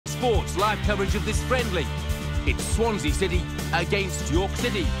Sports live coverage of this friendly. It's Swansea City against York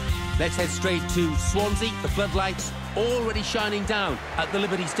City. Let's head straight to Swansea, the floodlights already shining down at the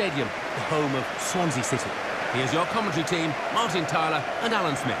Liberty Stadium, the home of Swansea City. Here's your commentary team, Martin Tyler and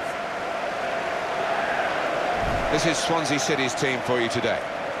Alan Smith. This is Swansea City's team for you today.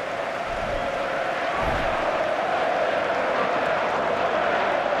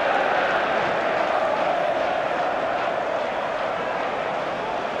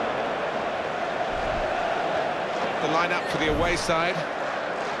 The lineup for the away side.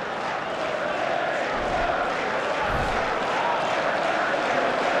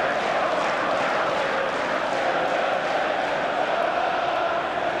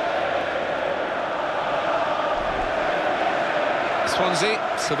 Swansea,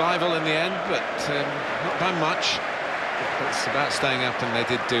 survival in the end, but not by much. It's about staying up, and they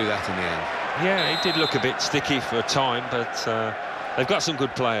did do that in the end. Yeah, it did look a bit sticky for a time, but they've got some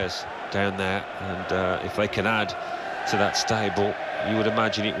good players down there, and if they can add to that stable, you would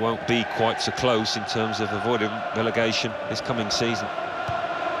imagine it won't be quite so close in terms of avoiding relegation this coming season.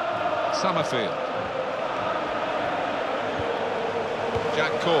 Summerfield. Jack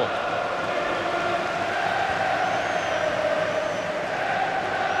Cork.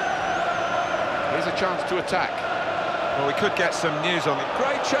 Here's a chance to attack. Well, we could get some news on it.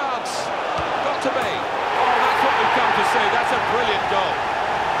 Great chance. Got to be. Oh, that's what we've come to see. That's a brilliant goal.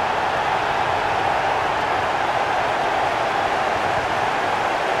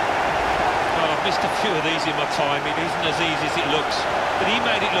 Oh, I've missed a few of these in my time. It isn't as easy as it looks. But he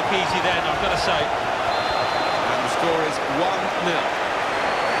made it look easy then, I've got to say. And the score is 1-0.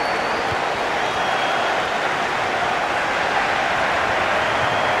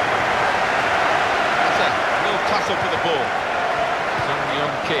 Up with the ball. Sung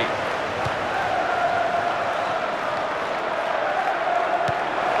Yueng.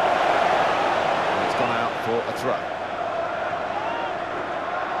 It's gone out for a throw.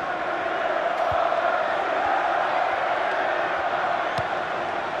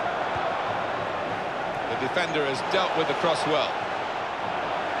 The defender has dealt with the cross well.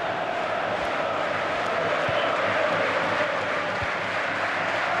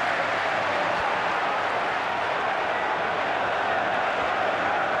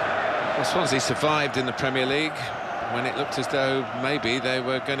 Swansea survived in the Premier League when it looked as though maybe they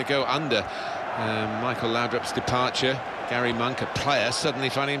were going to go under. Michael Laudrup's departure, Gary Monk, a player, suddenly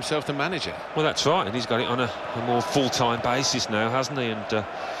finding himself the manager. Well, that's right, and he's got it on a more full-time basis now, hasn't he? And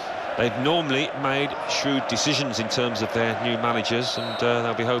they've normally made shrewd decisions in terms of their new managers, and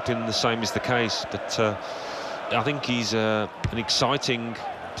they'll be hoping the same is the case. But I think he's an exciting,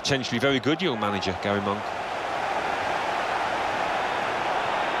 potentially very good young manager, Gary Monk.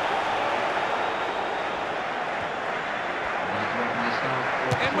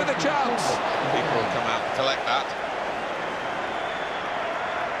 In with a chance. People will come out and collect that.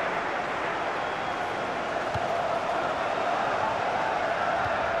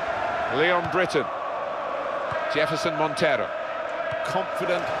 Britton. Jefferson Montero.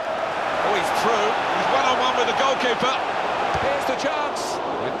 Confident. Oh, he's through. He's one-on-one with the goalkeeper. Here's the chance.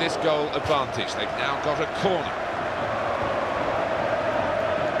 With this goal advantage, they've now got a corner.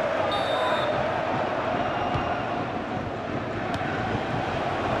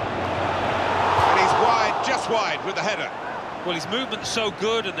 Wide with the header. Well, his movement's so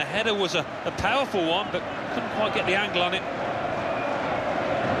good, and the header was a powerful one, but couldn't quite get the angle on it.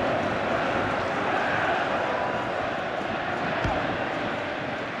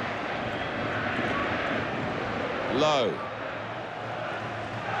 Lowe.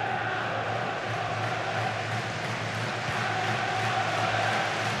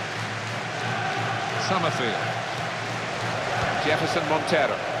 Summerfield. Jefferson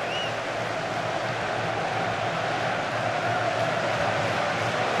Montero.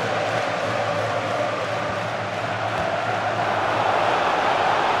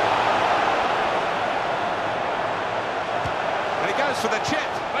 For the chip,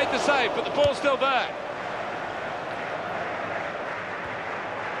 made the save, but the ball's still there.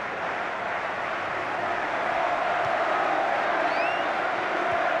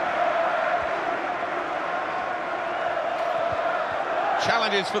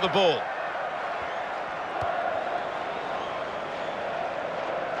 Challenges for the ball.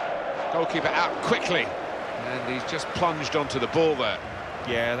 Goalkeeper out quickly, and he's just plunged onto the ball there.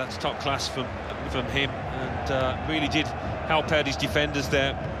 Yeah, that's top class from him, and really did help out his defenders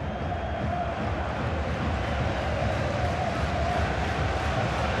there.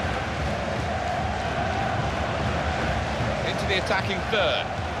 Into the attacking third.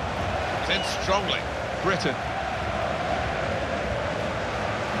 It's in strongly. Britton.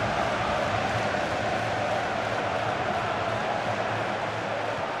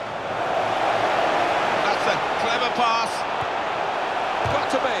 pass. Got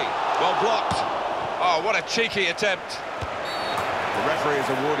to be. Well blocked. Oh, what a cheeky attempt. The referee has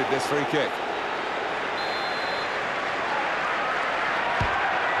awarded this free kick.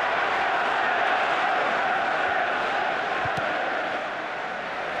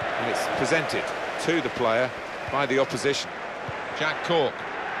 And it's presented to the player by the opposition. Jack Cork.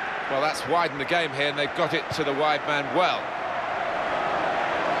 Well, that's widened the game here, and they've got it to the wide man well.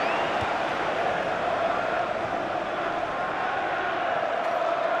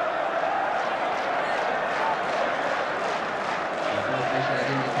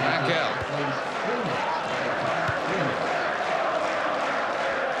 Rangel.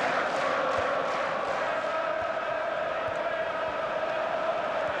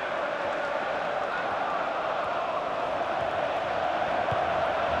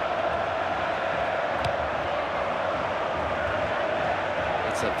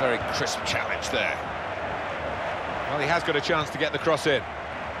 It's a very crisp challenge there. Well, he has got a chance to get the cross in.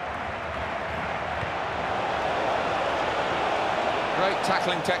 Great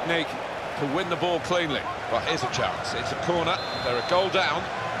tackling technique to win the ball cleanly. Well, here's a chance. It's a corner. They're a goal down.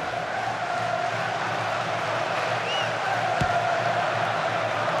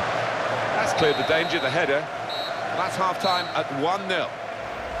 That's cleared the danger, the header. And that's half-time at 1-0.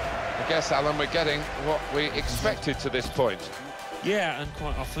 I guess, Alan, we're getting what we expected to this point. Yeah, and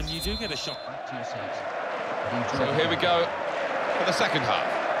quite often you do get a shot. So here we go for the second half.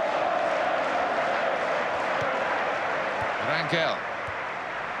 Rangel.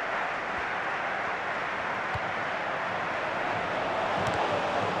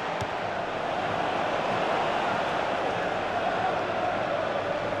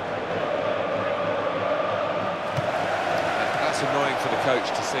 That's annoying for the coach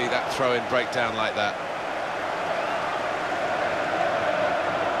to see that throw-in break down like that.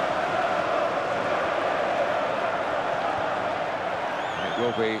 It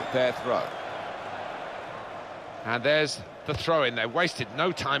will be their throw. And there's the throw-in. They wasted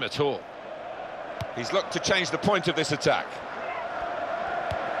no time at all. He's looked to change the point of this attack.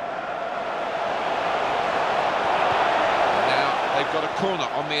 And now they've got a corner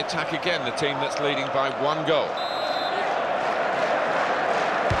on the attack again, the team that's leading by 1 goal.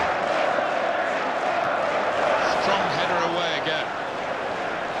 Strong header away again.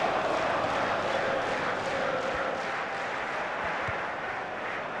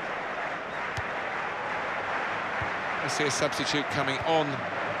 I see a substitute coming on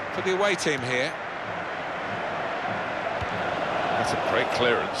for the away team here. That's a great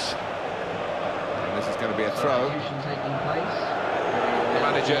clearance. And this is going to be a throw. The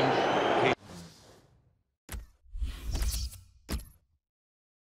manager...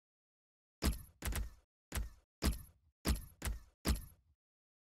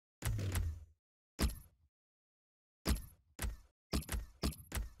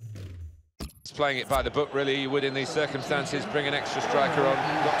 playing it by the book, really. You would in these circumstances bring an extra striker on,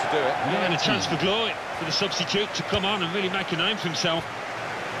 got to do it. Yeah, and a chance for glory for the substitute to come on and really make a name for himself.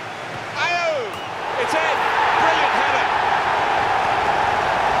 Ayo! It's in! Brilliant header!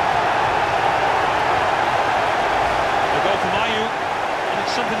 A goal from Ayu, and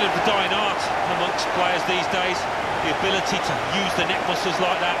it's something of a dying art amongst players these days, the ability to use the neck muscles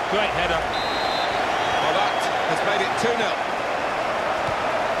like that. Great header. Well, that has made it 2-0.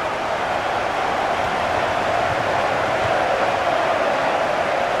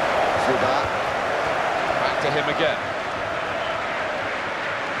 Zubar. Back to him again.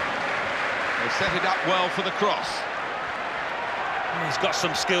 They set it up well for the cross. Oh, he's got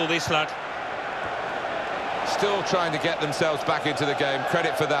some skill, this lad. Still trying to get themselves back into the game.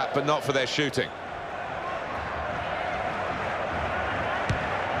 Credit for that, but not for their shooting.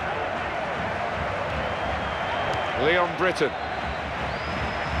 Britton.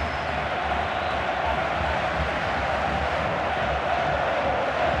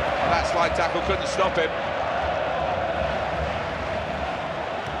 That slide tackle couldn't stop him.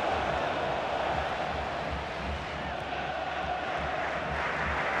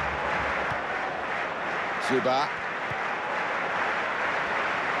 Zubar.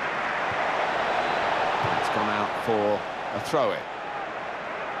 It's gone out for a throw-in.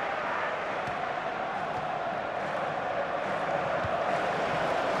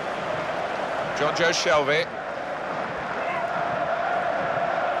 John Joe Shelby.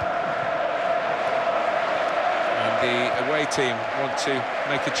 And the away team want to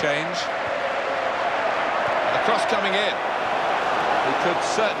make a change. And the cross coming in. He could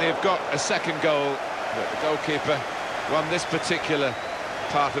certainly have got a second goal, but the goalkeeper won this particular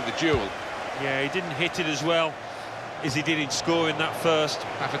part of the duel. Yeah, he didn't hit it as well as he did in scoring that first.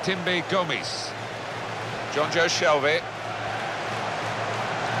 Fabianski Gomes. Jonjo Shelvey.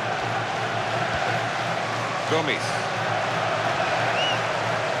 Gomes.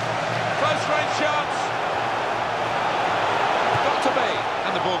 Close range chance. Got to be.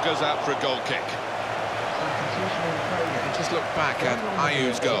 And the ball goes out for a goal kick. And just look back at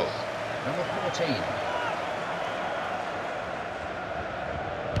Ayew's goal. Number 14.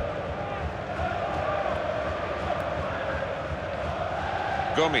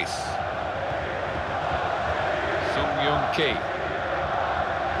 Gomes. Sung Yueng.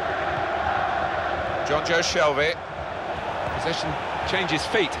 Jonjo Shelvey. Possession changes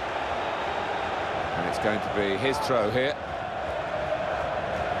feet. And it's going to be his throw here.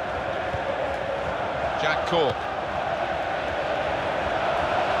 Jack Cork.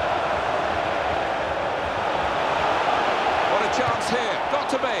 What a chance here. Got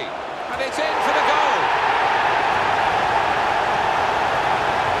to be. And it's in for the goal.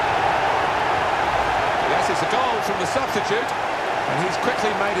 Yes, it's a goal from the substitute. And he's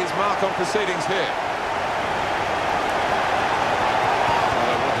quickly made his mark on proceedings here. Well,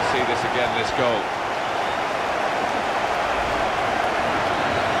 I want to see this again, this goal.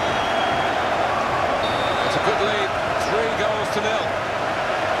 It's a good lead, 3-0.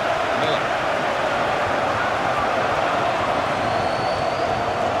 Miller.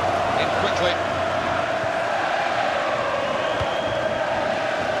 In quickly.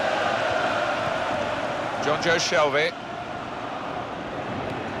 Jonjo Shelvey.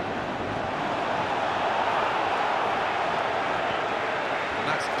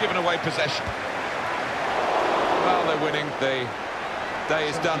 Given away possession. Well, they're winning. The day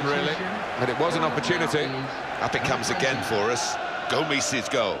is done, really. But it was an opportunity. Up it comes again for us. Gomes'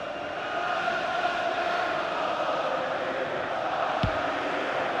 goal.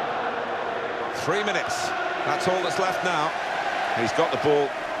 Three minutes. That's all that's left now. He's got the ball.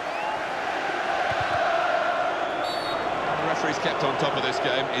 The referee's kept on top of this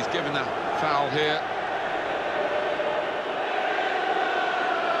game. He's given that foul here.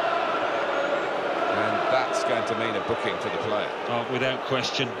 That's going to mean a booking for the player. Oh, without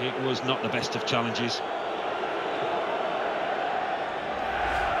question, it was not the best of challenges.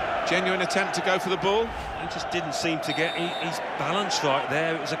 Genuine attempt to go for the ball. He just didn't seem to get his balance right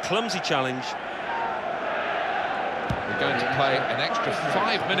there. It was a clumsy challenge. We're going to play an extra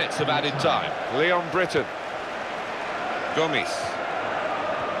 5 minutes of added time. Leon Britton. Gomes.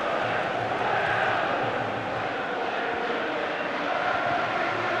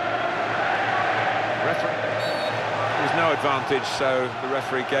 No advantage, so the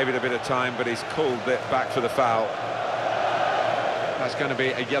referee gave it a bit of time, but he's called it back for the foul. That's going to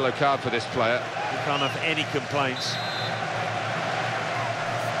be a yellow card for this player. You can't have any complaints.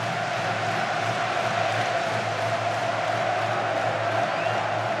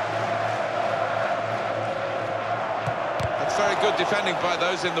 That's very good defending by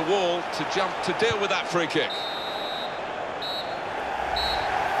those in the wall to jump to deal with that free kick.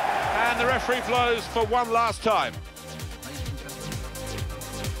 And the referee blows for one last time.